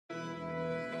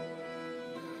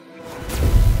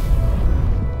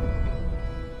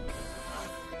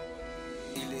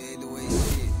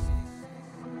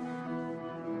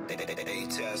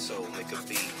soul, make a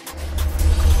beat.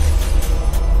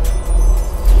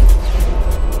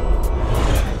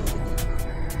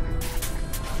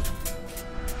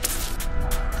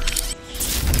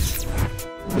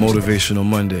 Motivational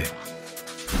Monday.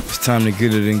 It's time to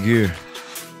get it in gear.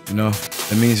 You know,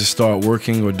 it means to start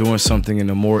working or doing something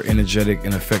in a more energetic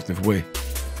and effective way.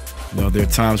 You know, there are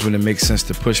times when it makes sense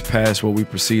to push past what we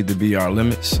perceive to be our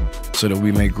limits so that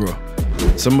we may grow.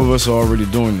 Some of us are already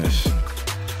doing this,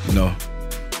 you know,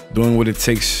 doing what it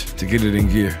takes to get it in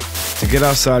gear. To get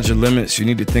outside your limits, you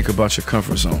need to think about your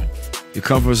comfort zone. Your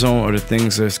comfort zone are the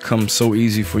things that come so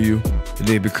easy for you that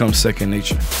they become second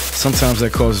nature. Sometimes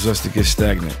that causes us to get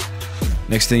stagnant.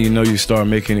 Next thing you know, you start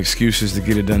making excuses to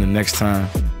get it done the next time,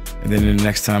 and then the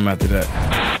next time after that.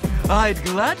 I'd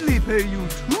gladly pay you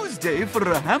Tuesday for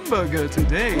a hamburger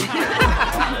today.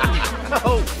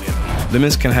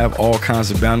 Limits can have all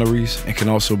kinds of boundaries and can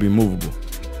also be movable.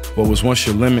 What was once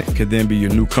your limit could then be your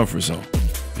new comfort zone,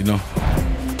 you know?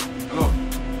 Hello.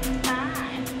 Hi.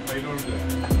 How you doing today?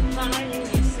 Fine, and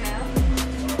yourself?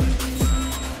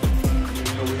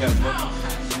 You know we have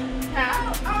buttons.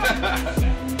 How?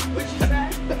 What you say?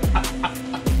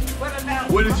 What about?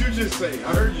 What did you just say? I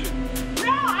heard you.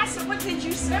 No, I said, what did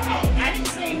you say? I didn't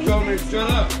say anything. You told me to shut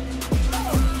up.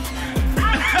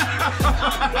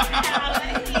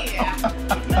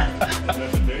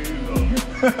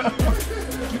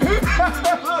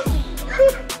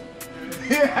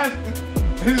 Yeah,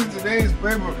 this is today's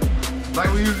paper. Like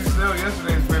we usually sell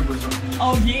yesterday's paper or something.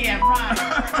 Oh yeah, right.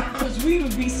 Because we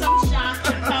would be so shocked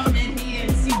to come in here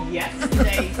and see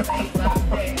yesterday's paper up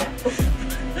there.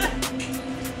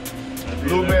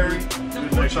 Blueberry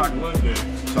or chocolate. One day.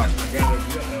 Chocolate. I got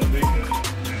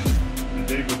a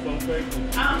day before paper.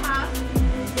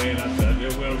 And then I said,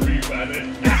 they will read by that.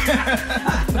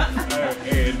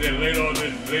 And then later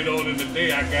on in the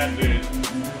day, I got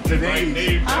the right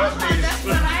name. That's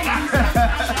what I do. I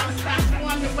stopped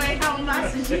on the way home. I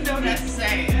said, you know that's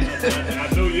sad.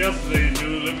 I knew yesterday,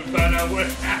 dude. Let me find out what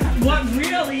happened. What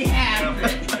really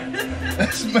happened.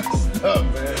 That's messed up,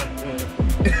 man.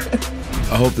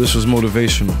 I hope this was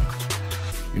motivational.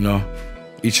 You know,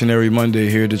 each and every Monday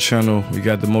here at the channel, we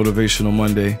got the Motivational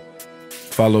Monday,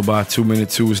 followed by 2-Minute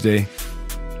Tuesday,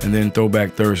 and then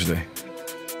Throwback Thursday.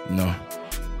 You know,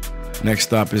 next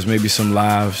stop is maybe some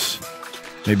lives,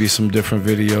 maybe some different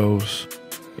videos.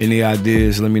 Any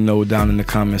ideas, let me know down in the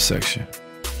comment section.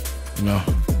 You know,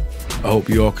 I hope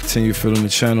you all continue filling the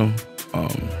channel,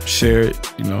 share it,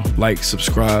 you know, like,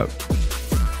 subscribe.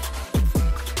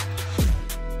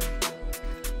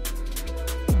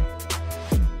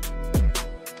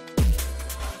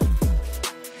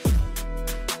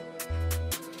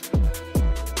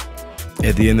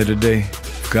 At the end of the day,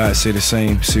 God say the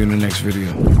same. See you in the next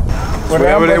video.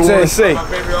 Whatever they want to say.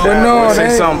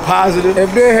 Say something positive,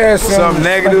 if they had something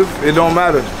negative, it don't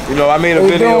matter. You know, I made a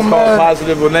video called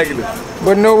Positive or Negative.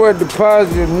 But know what the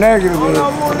positive, negative is?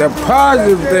 The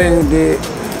positive thing did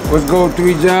was go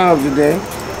 3 jobs a day,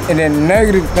 and then the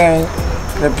negative thing,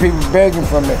 that people begging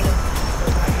for me.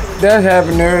 That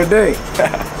happened every day.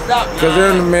 Because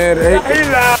then the man,